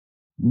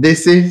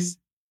This is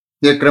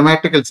the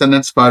grammatical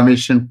sentence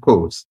formation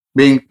course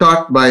being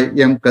taught by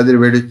M.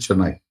 Kadirvedi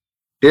Chennai.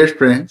 Dear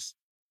friends,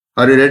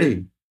 are you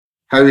ready?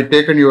 Have you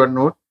taken your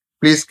note?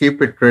 Please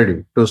keep it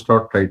ready to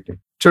start writing.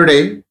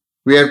 Today,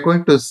 we are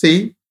going to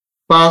see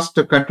past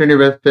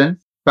continuous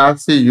tense,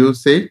 passive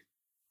usage,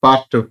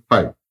 part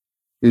 5.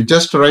 You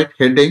just write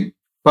heading,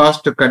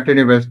 past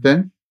continuous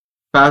tense,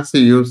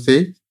 passive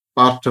usage,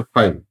 part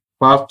 5.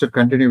 Past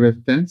continuous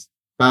tense,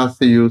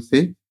 passive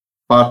usage,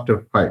 part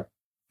 5.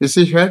 You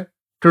see here,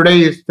 today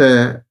is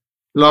the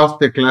last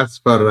class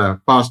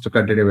for past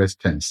continuous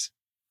tense,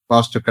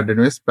 past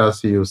continuous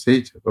passive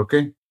usage.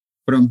 Okay.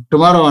 From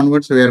tomorrow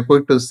onwards, we are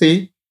going to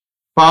see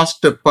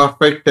past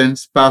perfect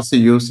tense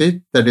passive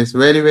usage. That is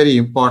very, very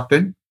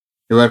important.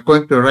 You are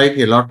going to write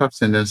a lot of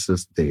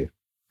sentences there.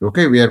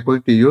 Okay. We are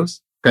going to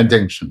use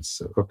conjunctions.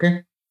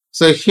 Okay.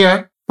 So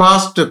here,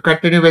 past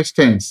continuous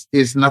tense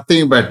is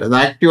nothing but the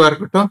active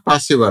இருக்கட்டும்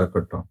passive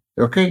இருக்கட்டும்.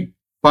 Okay.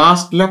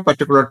 Pastல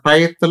particular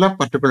டயத்துல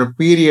particular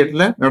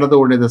periodல நடந்து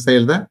கொண்டிருந்த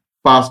செயல் தான்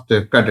past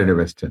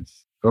continuous tense.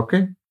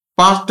 Okay.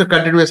 Past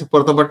continuous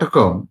பொறுத்த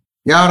மட்டுக்கும்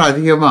யார்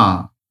அதிகமா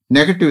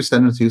நெகட்டிவ்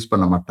சென்டென்ஸ் யூஸ்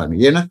பண்ண மாட்டாங்க.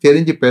 ஏன்னா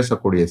தெரிஞ்சு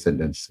பேசக்கூடிய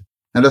sentence.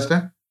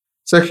 Understand?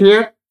 So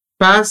here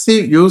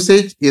passive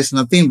usage is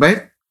nothing but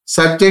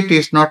subject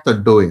is not the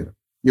doer.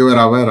 You are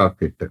aware of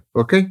it.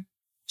 Okay.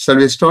 Shall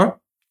we start?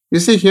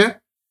 You see here,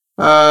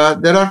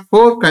 there are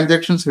 4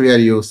 conjunctions we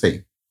are using.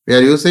 We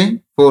are using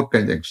 4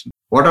 conjunctions.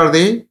 What are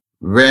they?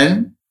 When,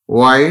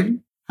 while,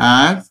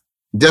 as,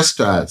 just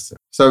as.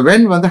 So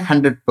when வந்து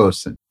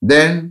 100%.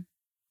 Then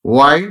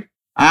while,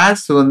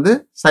 as வந்து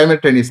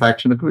simultaneous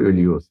action we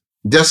will use.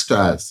 Just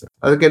as.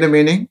 அதுக்கு என்ன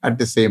meaning? At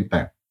the same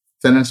time.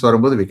 Sentence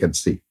வரும்போது we can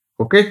see.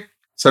 Okay?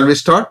 Shall we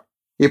start?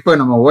 இப்போ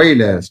நம்ம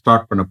while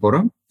start பண்ண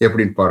போறோம்.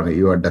 எப்படின்னு பாருங்க.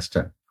 You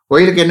understand.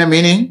 whileக்கு என்ன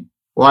meaning?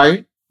 while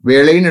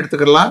வேலைன்னு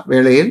எடுத்துக்கலாம்,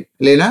 வேலையில்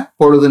இல்லைன்னா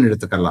பொழுதுன்னு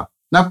எடுத்துக்கலாம்.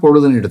 நான்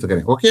பொழுதுன்னு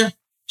எடுத்துக்கிறேன். Okay.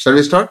 Shall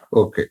we start?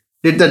 Okay.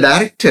 Did the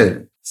director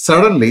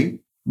suddenly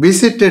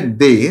visited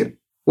there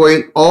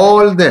while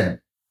all the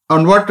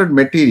unwanted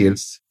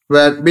materials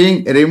were being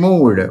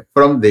removed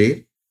from there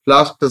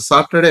last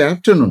Saturday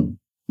afternoon?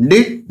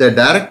 Did the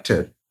director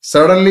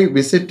suddenly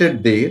visited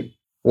there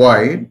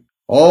while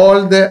all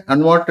the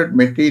unwanted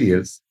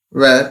materials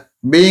were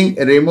being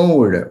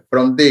removed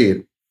from there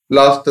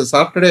last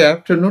Saturday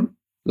afternoon?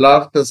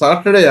 Last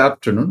Saturday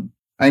afternoon,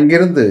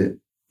 அங்கிருந்து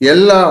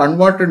எல்லா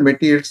unwanted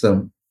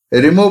மெட்டீரியல்ஸும்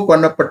remove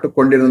பண்ணப்பட்டு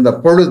கொண்டிருந்த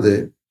பொழுது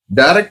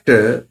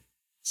director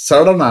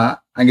சடனா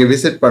அங்கே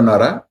visit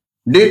பண்ணாரா?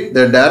 Did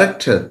the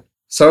director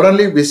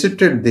suddenly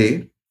visited there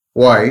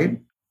while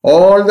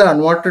all the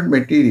unwanted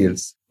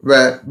materials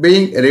were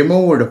being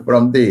removed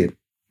from there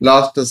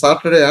last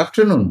Saturday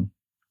afternoon?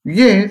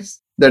 Yes,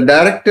 the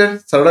director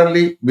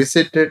suddenly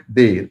visited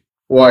there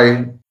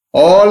while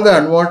all the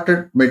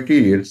unwanted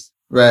materials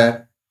were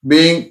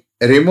being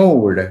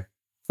removed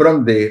from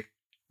there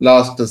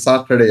last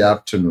Saturday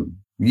afternoon.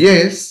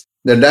 Yes,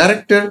 the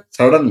director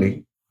suddenly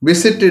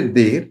visited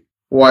there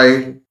while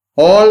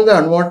all the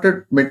unwanted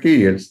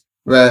materials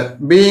were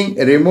being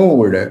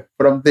removed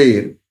from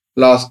there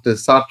last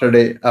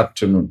Saturday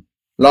afternoon.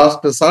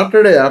 Last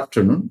Saturday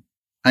afternoon,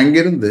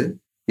 அங்கிருந்து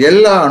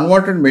எல்லா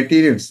unwanted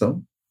materialsம்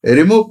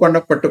remove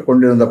பண்ணப்பட்டு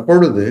கொண்டிருந்த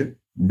பொழுது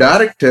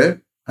director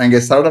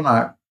அங்கே சடனா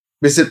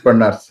visit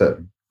பண்ணார் sir.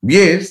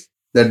 Yes,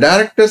 the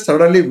director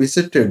suddenly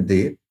visited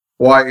there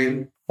while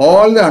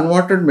all the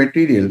unwanted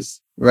materials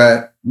were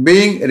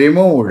being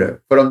removed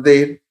from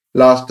there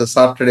last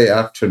Saturday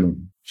afternoon.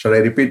 Shall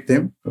I repeat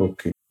them?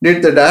 Okay. Did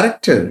the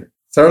director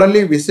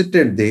suddenly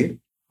visited there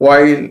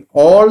while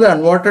all the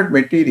unwanted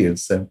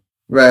materials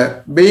were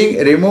being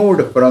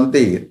removed from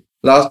there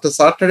last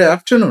Saturday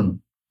afternoon?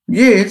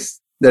 Yes,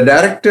 the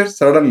director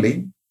suddenly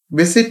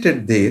visited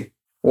there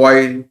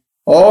while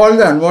all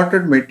the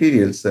unwanted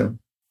materials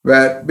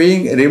were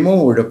being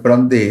removed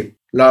from there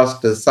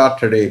last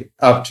Saturday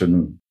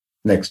afternoon.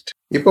 Next.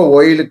 இப்போ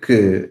whileக்கு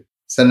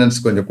sentence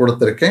கொஞ்சம்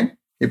கொடுத்திருக்கேன்.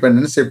 இப்போ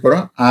என்ன செய்ய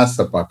போறோம்? as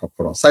பார்க்க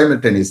போறோம்.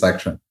 Simultaneous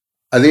action.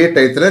 அதே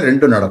டயத்துல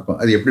ரெண்டும் நடக்கும்.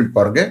 அது எப்படின்னு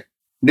பாருங்க.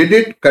 Did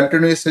it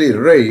continuously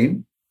rain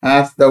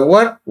as the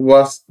work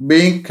was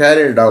being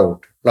carried out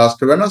last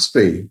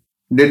Wednesday?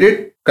 Did it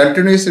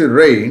continuously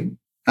rain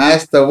as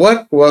the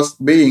work was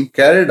being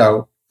carried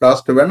out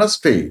last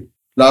Wednesday?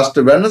 Last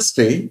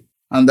Wednesday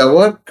அந்த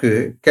ஒர்க்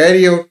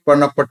கேரி அவுட்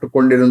பண்ணப்பட்டு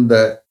கொண்டிருந்த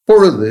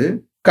பொழுது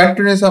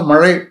கண்டினியூஸா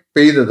மழை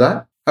பெய்ததா?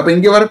 அப்ப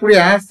இங்க வரக்கூடிய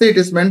as it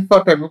is meant for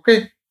time. Okay,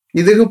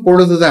 இதுக்கு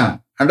பொழுதுதான்.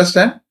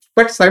 அண்டர்ஸ்டாண்ட்?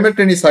 But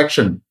simultaneous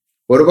action.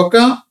 ஒரு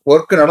பக்கம்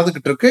ஒர்க்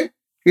நடந்துகிட்டு இருக்கு,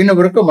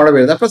 இன்னொரு பக்கம் மழை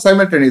பெய்யுது. அப்ப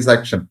சைமல்டேனியஸ்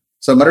ஆக்ஷன்.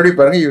 ஸோ மறுபடியும்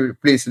பாருங்க. You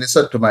please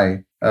listen to my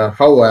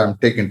have ஐ ஆம்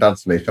taking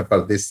translation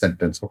for this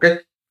sentence. Okay.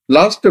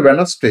 Last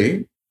Wednesday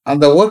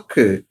அந்த ஒர்க்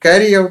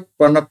கேரி அவுட்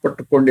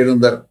பண்ணப்பட்டு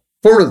கொண்டிருந்த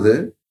பொழுது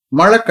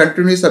மழை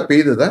கண்டினியூஸா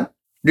பெய்ததா?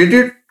 Did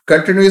it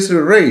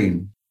continuously rain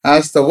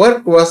as the work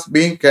was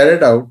being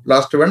carried out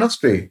last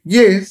Wednesday?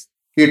 Yes,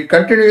 it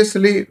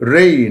continuously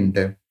rained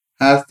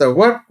as the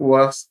work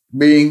was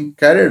being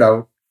carried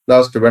out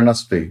last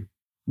Wednesday.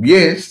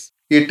 Yes,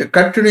 it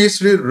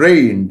continuously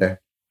rained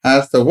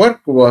as the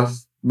work was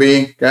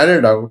being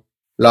carried out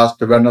last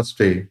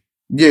Wednesday.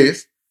 Yes,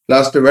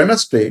 last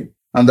Wednesday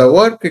அந்த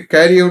work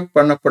carry out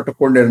பண்ணப்பட்டு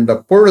கொண்டிருந்த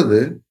பொழுது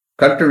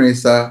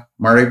கண்டினியூஸா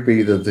மழை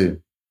பெய்தது.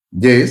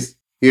 Yes,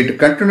 it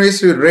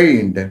continuously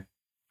rained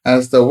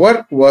as the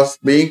work was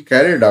being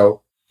carried out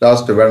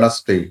last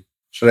Wednesday.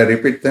 Shall I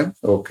repeat them?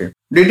 Okay.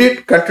 Did it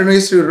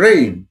continuously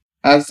rain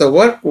as the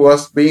work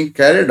was being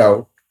carried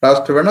out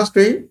last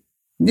Wednesday?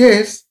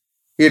 Yes,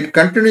 it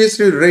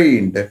continuously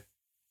rained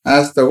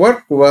as the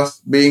work was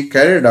being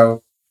carried out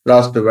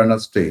last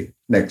Wednesday.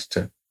 Next.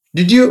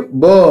 Did you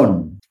burn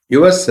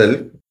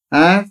yourself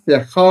as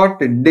a hot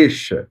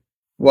dish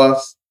was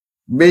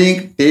being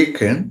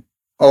taken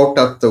out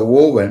of the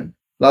oven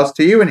last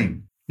evening?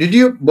 Did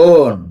you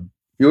burn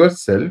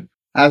yourself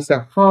as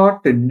a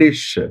hot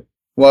dish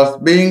was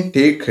being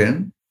taken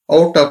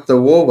out of the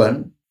oven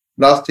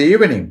last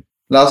evening?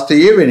 Last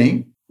evening,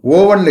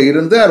 ஓவன்ல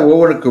இருந்து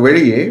ஓவனுக்கு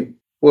வெளியே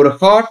ஒரு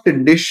hot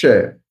dish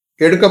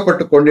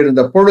எடுக்கப்பட்டு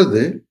கொண்டிருந்த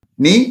பொழுது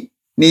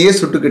நீயே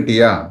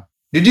சுட்டுக்கிட்டியா?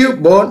 Did you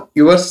burn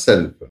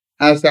yourself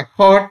as a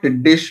hot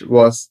dish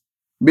was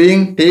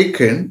being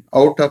taken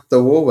out of the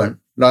oven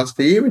last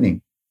evening?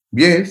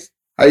 Yes,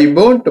 I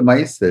burnt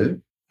myself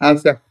as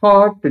a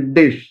hot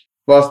dish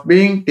was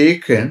being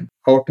taken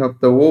out of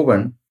the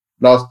oven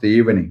last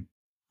evening.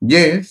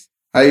 Yes,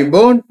 I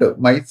burnt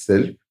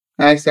myself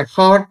as a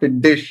hot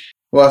dish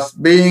was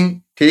being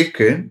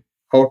taken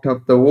out of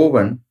the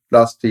oven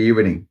last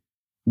evening.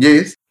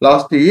 Yes,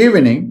 last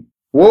evening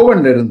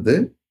ஓவன்ல இருந்து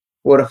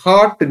ஒரு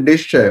hot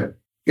dish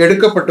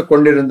எடுக்கப்பட்டு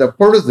கொண்டிருந்த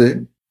பொழுது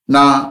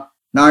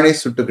நானே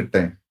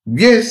சுட்டுக்கிட்டேன்.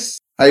 Yes,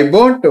 I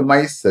burnt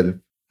myself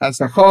as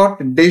a hot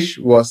dish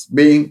was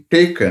being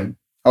taken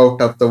out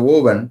of the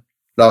oven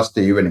last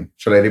evening.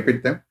 Shall I repeat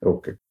them?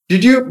 Okay.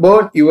 Did you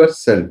burn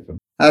yourself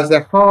as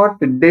a hot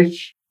dish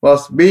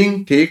was being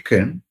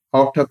taken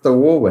out of the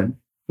oven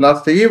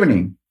last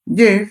evening?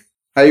 Yes,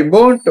 I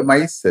burnt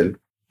myself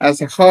as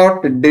a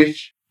hot dish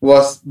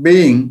was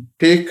being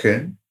taken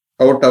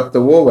out of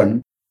the oven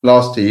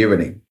last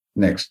evening.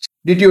 Next.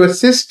 Did your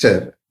sister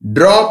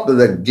drop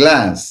the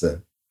glass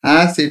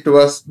as it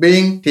was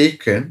being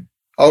taken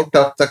out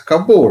of the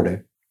cupboard?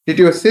 Did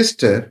your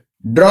sister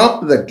drop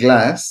the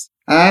glass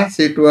as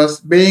it was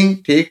being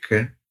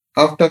taken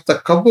out of the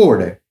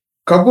cupboard?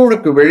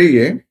 கபோர்டுக்கு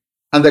வெளியே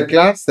அந்த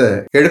class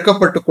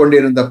எடுக்கப்பட்டு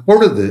கொண்டிருந்த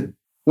பொழுது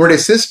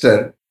உன்னுடைய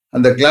sister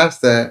அந்த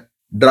கிளாஸ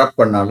drop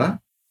பண்ணாலா?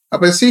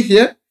 அப்ப see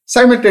here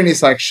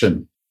simultaneous action.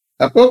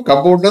 அப்போ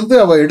கபோர்ட்ல இருந்து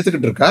அவ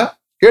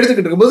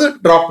எடுத்துக்கிட்டு இருக்கும்போது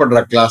டிராப்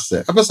பண்ற கிளாஸ்.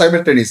 அப்ப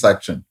simultaneous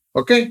action.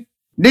 Okay.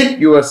 Did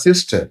your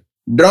sister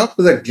drop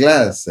the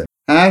glass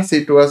as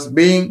it was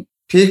being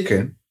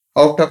taken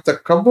out of the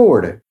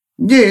cupboard?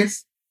 Yes,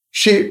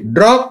 she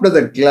dropped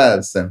the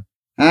glass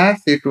as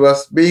it was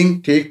being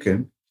taken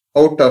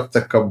out of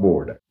the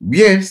cupboard.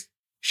 Yes,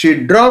 she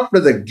dropped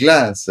the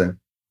glass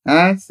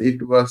as it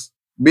was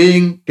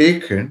being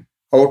taken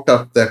out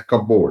of the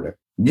cupboard.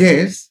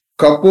 Yes,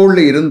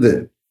 கபோர்ட்ல இருந்து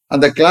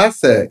அந்த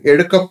class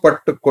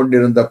எடுக்கப்பட்டு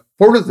கொண்டிருந்த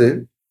பொழுது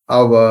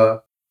அவ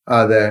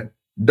அத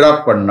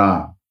drop பண்ணா.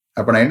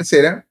 அப்ப நான் என்ன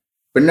செய்யறேன்?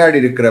 பின்னாடி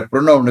இருக்கிற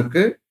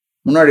ப்ரொனவுனுக்கு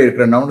முன்னாடி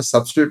இருக்கிற நவுன்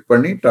சப்ஸ்டிட்யூட்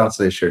பண்ணி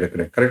டிரான்ஸ்லேஷன்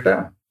எடுக்கிறேன். கரெக்டா?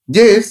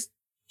 Yes,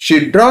 she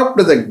dropped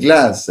the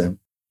glass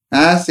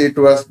as it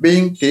was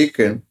being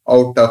taken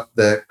out of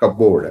the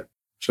cupboard.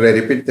 Should I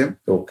repeat them?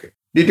 Okay.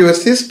 Did your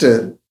sister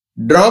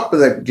drop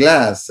the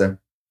glass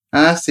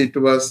as it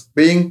was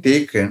being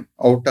taken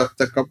out of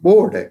the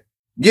cupboard?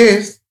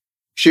 Yes,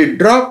 she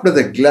dropped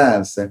the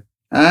glass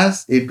as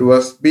it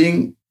was being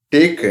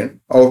taken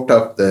out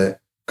of the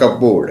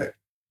cupboard.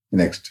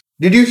 Next.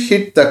 Did you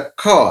hit the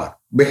car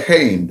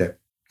behind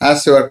as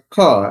your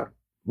car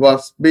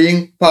was being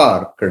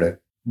parked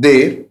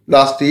there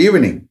last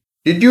evening?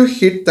 Did you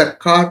hit the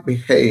car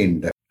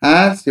behind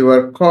as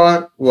your car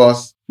was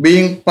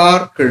being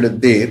parked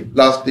there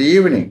last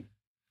evening?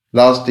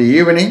 Last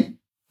evening,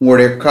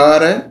 உங்களுடைய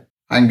காரை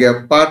அங்கே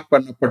park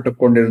பண்ணப்பட்டு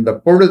கொண்டிருந்த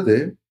பொழுது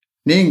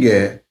நீங்க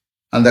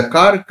அந்த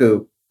காருக்கு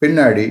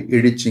பின்னாடி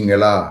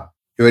இடிச்சிங்களா?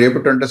 You were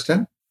able to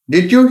understand?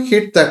 Did you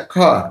hit the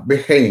car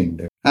behind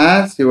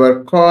as your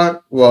car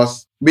was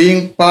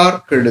being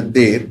parked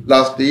there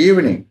last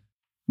evening?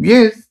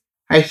 Yes,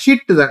 I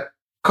hit the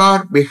car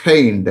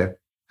behind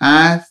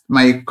as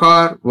my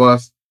car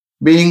was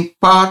being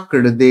parked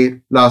there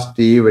last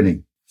evening.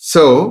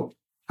 So,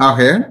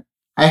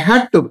 I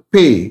had to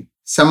pay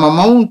some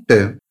amount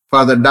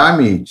for the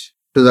damage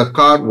to the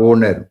car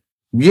owner.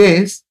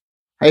 Yes,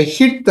 I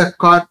hit the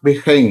car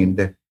behind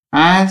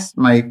as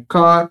my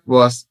car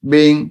was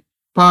being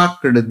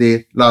parked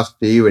there last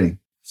evening.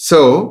 So,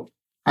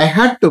 I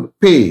had to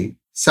pay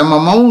some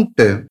amount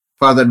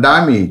for the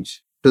damage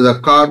to the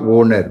car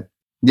owner.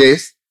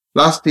 Yes,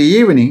 last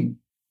evening,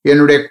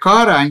 என்னுடைய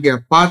car அங்கே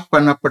park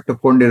பண்ணப்பட்டு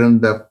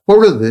கொண்டிருந்த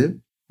பொழுது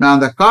நான்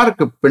அந்த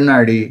காருக்கு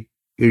பின்னாடி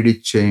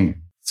இடிச்சேன்.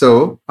 So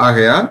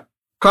ஆகையால்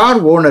car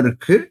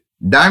ஓனருக்கு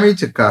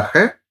டேமேஜுக்காக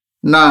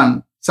நான்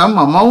சம்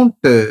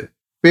அமௌண்ட்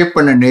பே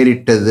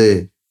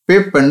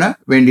பண்ண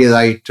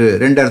வேண்டியதாயிற்று.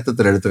 ரெண்டு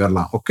அர்த்தத்தில்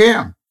எடுத்துக்கலாம். Okay.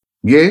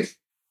 S,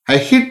 I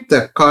hit the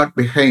car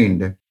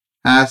behind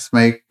as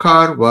my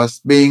car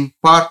was being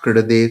parked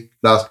there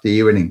last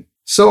evening.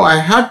 So I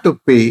had to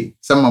pay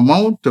some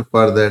amount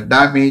for the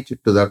damage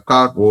to the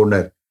car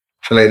owner.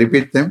 Shall I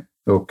repeat them?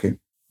 Okay.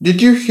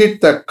 Did you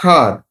hit the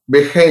car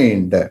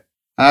behind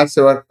as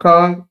your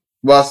car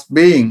was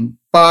being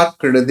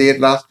parked there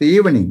last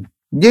evening?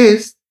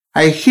 Yes,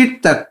 I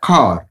hit the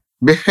car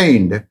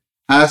behind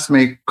as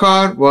my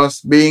car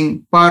was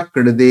being parked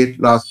there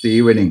last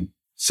evening.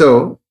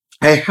 So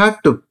I had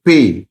to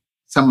pay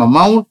some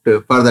amount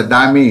for the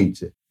damage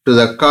to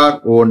the car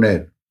owner.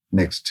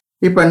 Next.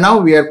 இப்போ now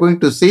we are going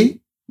to see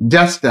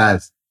just as.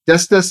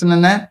 Just as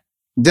என்ன?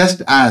 Just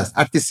as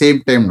at the same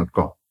time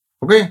இருக்கும்.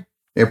 Okay?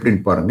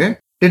 எப்படின்னு பாருங்க.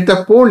 Did the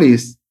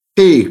police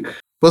take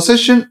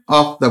possession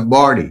of the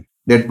body,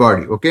 dead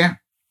body, okay?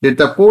 Did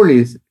the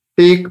police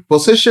take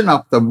possession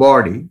of the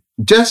body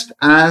just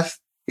as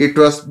it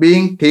was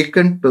being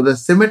taken to the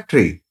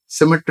cemetery?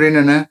 Cemetery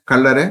என்ன?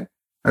 கல்லறை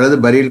அல்லது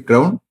burial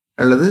ground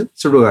அல்லது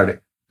சுடுகாடு.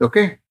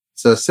 Okay?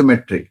 So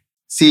cemetery.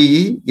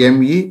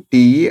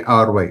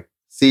 C-E-M-E-T-E-R-Y.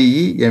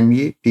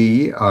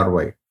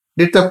 C-E-M-E-T-E-R-Y.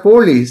 Did the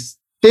police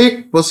take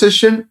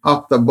possession of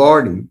the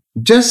body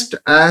just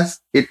as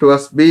it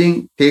was being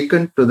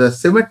taken to the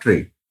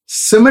cemetery?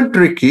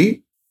 Cemeteryக்கு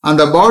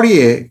அந்த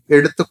பாடியை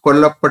எடுத்து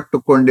கொல்லப்பட்டு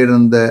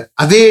கொண்டிருந்த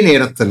அதே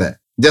நேரத்துல,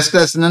 just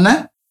as என்ன?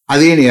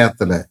 அதே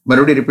நேரத்துல,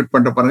 மறுபடியும் ரிப்பீட்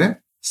பண்ற பாருங்க.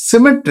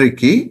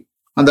 சிமெட்ரிக்கு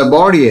அந்த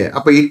பாடியை,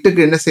 அப்ப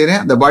இட்டுக்கு என்ன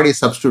செய்யறேன்? அந்த பாடியை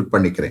சப்ஸ்டியூட்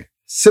பண்ணிக்கிறேன்.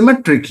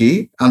 சிமெட்ரிக்கு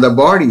அந்த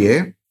பாடியை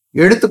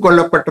எடுத்து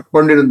கொள்ளப்பட்டு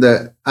கொண்டிருந்த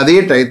அதே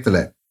டயத்துல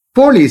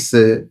போலீஸ்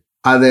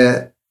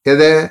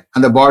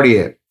அந்த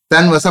பாடியை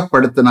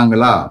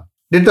தன்வசப்படுத்தினாங்களா?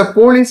 Did the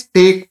police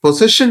take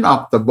possession of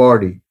the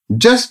body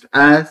just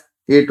as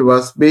it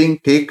was being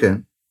taken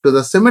to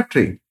the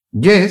cemetery?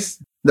 Yes,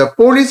 the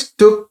police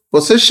took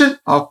possession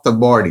of the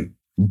body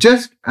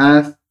just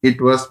as it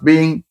was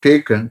being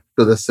taken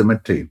to the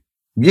cemetery.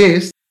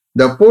 Yes,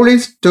 the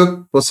police took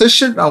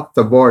possession of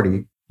the body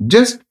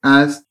just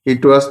as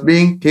it was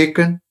being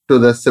taken to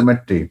the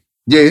cemetery.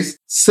 Yes,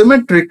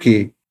 cemeteryக்கு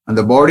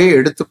அந்த பாடியை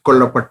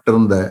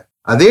எடுத்துக்கொள்ளப்பட்டிருந்த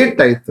அதே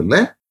டயத்துல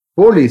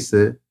police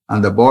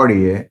அந்த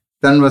பாடியை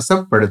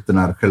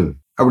தன்வசப்படுத்தினார்கள்.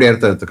 அப்படி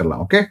அர்த்தம்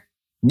எடுத்துக்கலாம். Okay.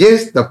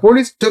 Yes, the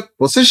police took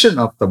possession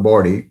of the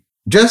body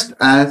just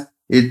as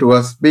it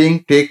was being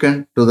taken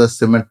to the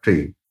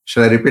cemetery.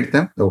 Shall I repeat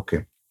them?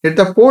 Okay. Did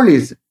the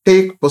police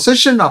take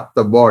possession of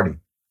the body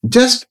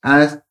just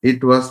as it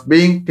was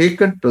being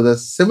taken to the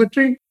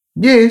cemetery?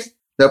 Yes,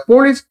 the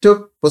police took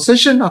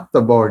possession of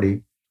the body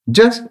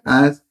just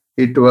as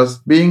it was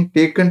being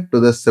taken to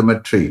the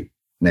cemetery.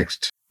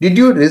 Next. Did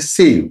you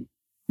receive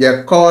a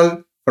call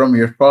from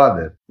your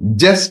father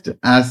just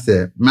as the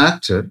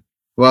matter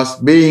was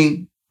being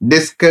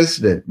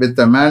discussed with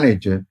the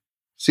manager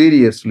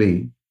seriously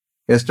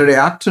yesterday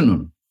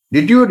afternoon?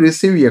 Did you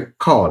receive a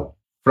call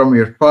from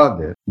your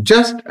father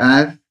just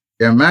as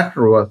a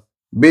matter was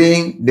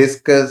being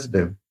discussed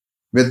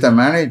with the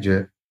manager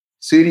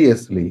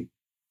seriously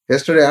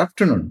yesterday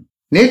afternoon?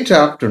 நேற்று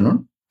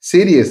afternoon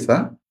சீரியஸா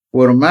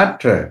ஒரு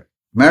மேட்ரை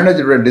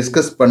மேனேஜரோட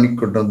discuss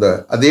பண்ணிக்கிட்டு இருந்த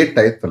அதே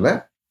டயத்துல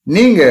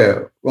நீங்க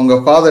உங்க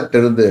ஃபாதர்ட்ட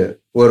இருந்து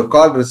ஒரு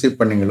கால் ரிசீவ்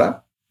பண்ணீங்களா?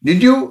 Did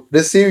you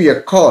receive a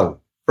call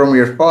from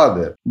your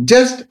father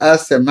just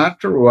as a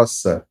matter was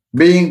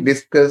being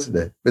discussed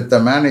with the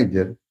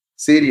manager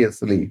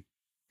seriously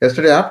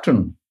yesterday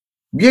afternoon?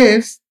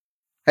 Yes,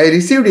 I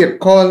received a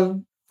call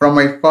from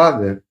my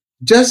father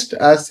just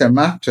as a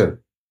matter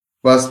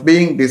was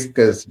being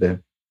discussed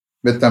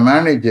with the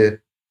manager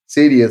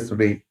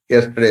seriously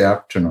yesterday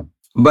afternoon.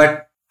 But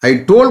I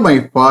told my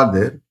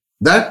father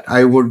that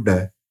I would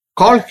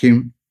call him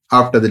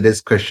after the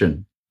discussion.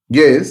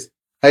 Yes,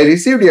 I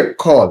received a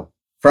call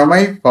from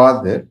my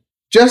father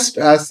just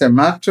as a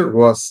matter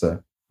was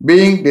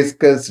being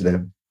discussed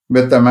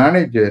with the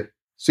manager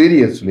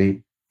seriously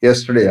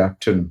yesterday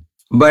afternoon.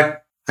 But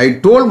I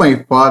told my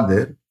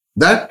father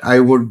that I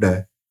would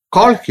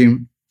call him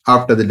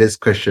after the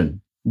discussion.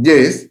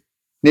 Yes,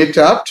 நேற்று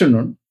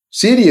afternoon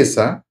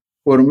சீரியஸா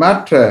ஒரு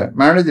மேட்ரை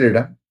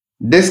மேனேஜரிடம்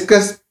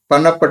discuss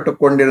பண்ணப்பட்டு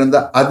கொண்டிருந்த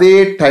அதே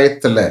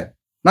டயத்துல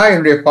நான்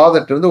என்னுடைய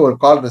ஃபாதர்ட்ட இருந்து ஒரு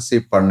கால்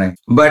ரிசீவ் பண்ணேன்.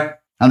 பட்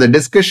அந்த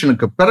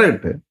டிஸ்கஷனுக்கு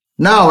பிறகு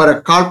நான் அவரை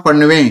கால்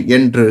பண்ணுவேன்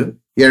என்று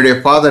என்னுடைய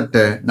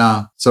ஃபாதர்ட்ட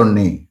நான்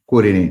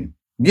கூறினேன்.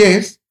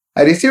 Yes,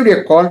 I received a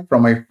call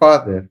from my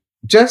father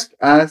just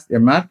as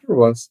a matter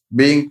was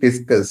being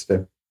discussed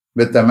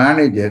with the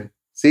manager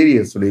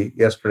seriously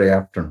yesterday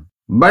afternoon.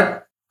 But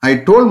I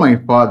told my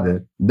father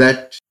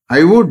that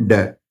I would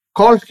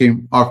call him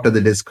after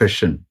the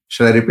discussion.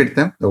 Shall I repeat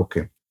them?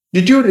 Okay.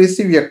 Did you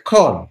receive a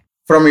call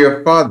from your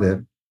father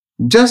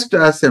just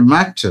as a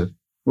matter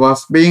was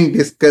being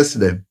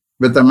discussed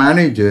with the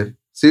manager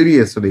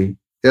seriously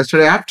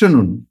yesterday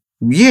afternoon?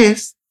 Yes,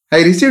 I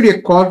received a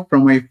call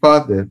from my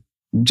father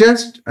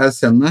just as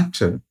a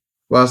matter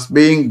was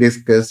being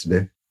discussed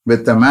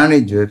with the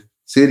manager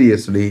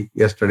seriously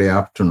yesterday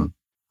afternoon.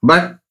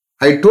 But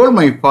I told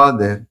my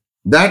father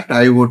that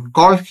I would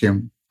call him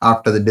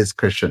after the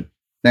discussion.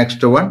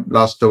 Next one,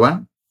 last one.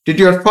 Did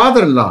your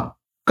father-in-law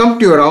come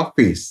to your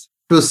office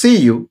to see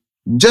you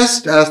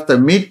just as the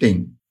meeting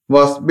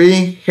was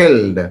being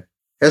held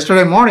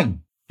yesterday morning.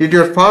 Did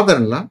your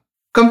father-in-law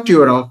come to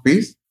your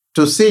office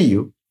to see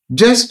you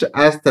just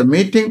as the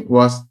meeting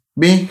was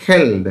being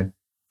held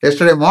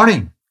yesterday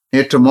morning?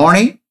 நேற்று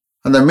morning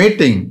அந்த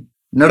meeting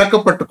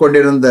நடக்கப்பட்டு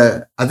கொண்டிருந்த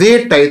அதே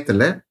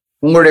டயத்துல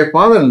உங்களுடைய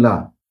ஃபாதர்-இன்-லா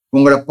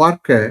உங்களை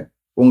பார்க்க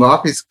உங்க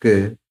ஆபீஸ்க்கு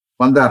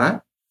வந்தாரா?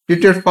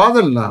 Did your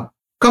father-in-law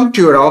come to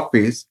your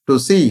office to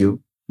see you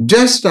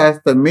just as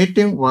the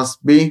meeting was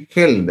being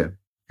held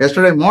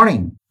yesterday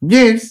morning?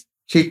 Yes,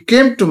 he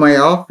came to my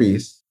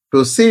office to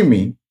see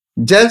me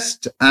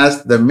just as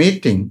the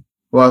meeting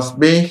was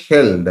being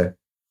held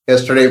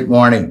yesterday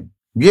morning.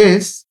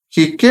 Yes,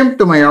 he came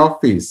to my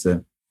office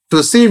to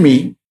see me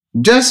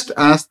just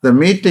as the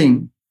meeting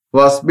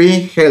was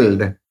being held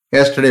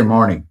yesterday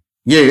morning.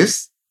 Yes,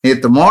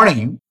 நேற்று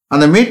morning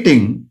அந்த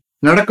meeting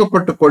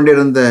நடக்கப்பட்டு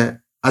கொண்டிருந்த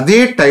அதே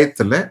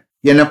டயத்துல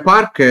என்னை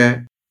பார்க்க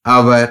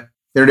அவர்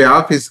என்னுடைய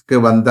ஆபீஸ்க்கு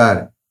வந்தார்.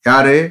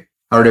 யாரு?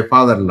 அவருடைய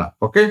ஃபாதர்லா.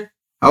 ஓகே,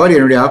 அவர்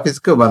என்னுடைய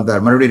ஆபீஸ்க்கு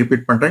வந்தார். மறுபடியும்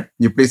ரிப்பீட் பண்றேன்.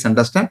 You please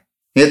understand.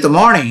 நேற்று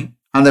மார்னிங்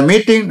அந்த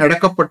மீட்டிங்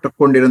நடக்கப்பட்டு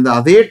கொண்டிருந்த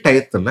அதே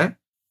டயத்துல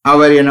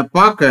அவர் என்னை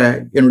பார்க்க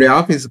என்னுடைய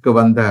ஆபீஸ்க்கு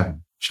வந்தார்.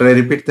 Shall I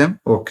repeat them?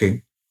 Okay.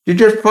 Did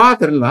your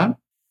father-in-law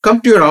come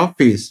to your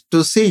office to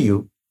see you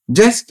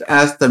just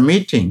as the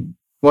meeting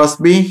was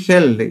being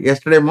held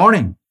yesterday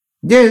morning?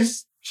 Yes,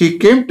 he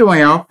came to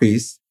my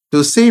office to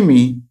see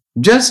me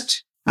just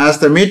as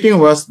the meeting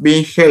was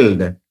being held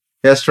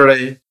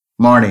yesterday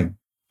morning.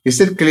 Is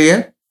it clear?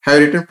 Have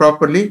you written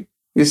properly?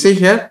 You see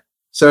here?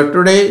 So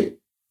today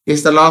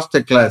is the last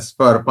class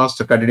for past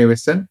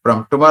continuation. From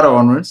tomorrow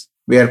onwards,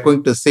 we are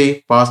going to see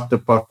past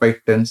perfect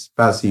tense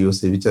passive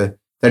usage, which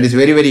that is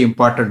very, very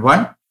important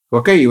one.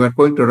 Okay, you are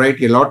going to write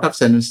a lot of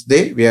sentences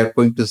there. We are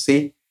going to see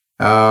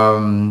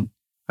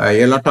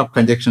a lot of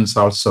conjunctions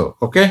also.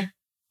 Okay,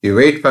 you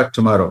wait for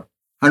tomorrow.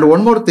 And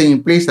one more thing,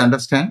 please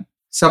understand.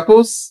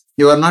 Suppose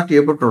you are not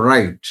able to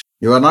write,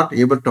 you are not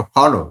able to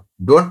follow.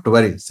 Don't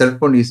worry, cell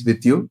phone is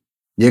with you.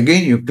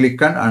 Again, you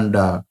click on and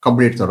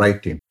complete the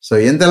writing. So,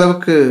 எந்த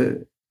அளவுக்கு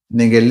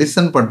நீங்க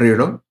listen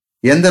பண்றீங்களோ,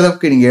 எந்த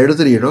அளவுக்கு நீங்க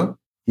எழுதுறீங்களோ,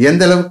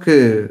 எந்த அளவுக்கு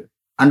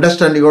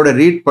அண்டர்ஸ்டாண்டிங்கோட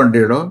read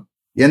பண்றீங்களோ,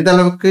 எந்த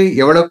அளவுக்கு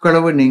எவ்வளவுக்கு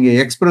அளவு நீங்க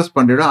எக்ஸ்பிரஸ்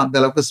பண்றீங்களோ அந்த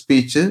அளவுக்கு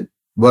ஸ்பீச்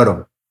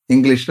வரும்.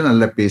 இங்கிலீஷ்ல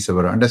நல்ல பேச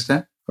வரும்.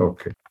 Understand?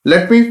 Okay.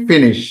 Let me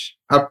finish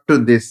up to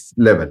this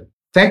level.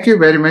 Thank you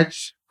very much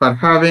for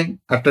having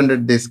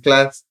attended this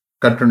class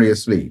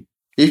continuously.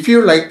 If you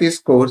like this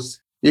course,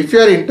 if you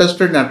are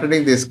interested in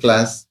attending this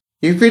class,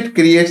 if it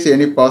creates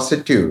any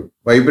positive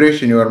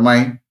vibration in your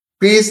mind,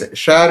 please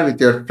share with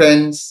your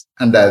friends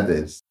and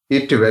others.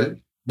 It will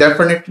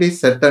definitely,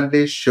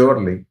 certainly,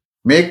 surely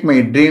make my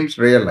dreams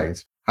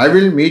realized. I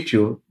will meet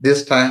you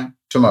this time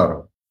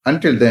tomorrow.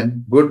 Until then,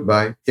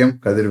 goodbye, M.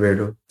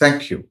 Kadirvedu. Thank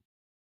you.